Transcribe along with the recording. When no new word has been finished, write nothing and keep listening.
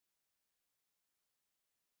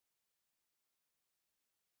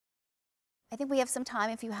I think we have some time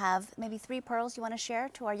if you have maybe 3 pearls you want to share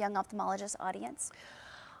to our young ophthalmologist audience.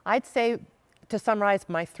 I'd say, to summarize,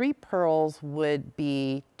 my 3 pearls would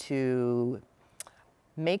be to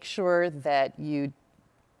make sure that you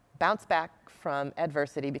bounce back from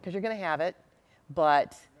adversity, because you're going to have it,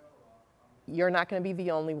 but you're not going to be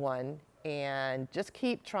the only one, and just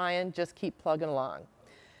keep trying, just keep plugging along.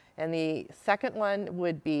 And the second one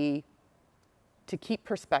would be to keep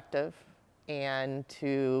perspective and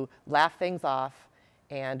to laugh things off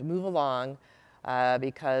and move along,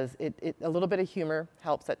 because a little bit of humor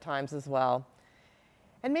helps at times as well.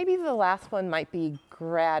 And maybe the last one might be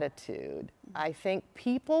gratitude. I think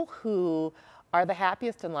people who are the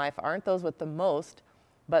happiest in life aren't those with the most,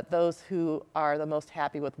 but those who are the most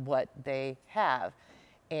happy with what they have.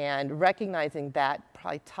 And recognizing that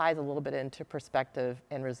probably ties a little bit into perspective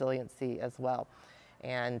and resiliency as well,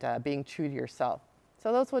 and being true to yourself.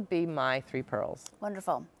 So those would be my 3 pearls.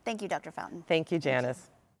 Wonderful. Thank you, Dr. Fountain. Thank you, Janice. Thank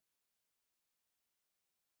you.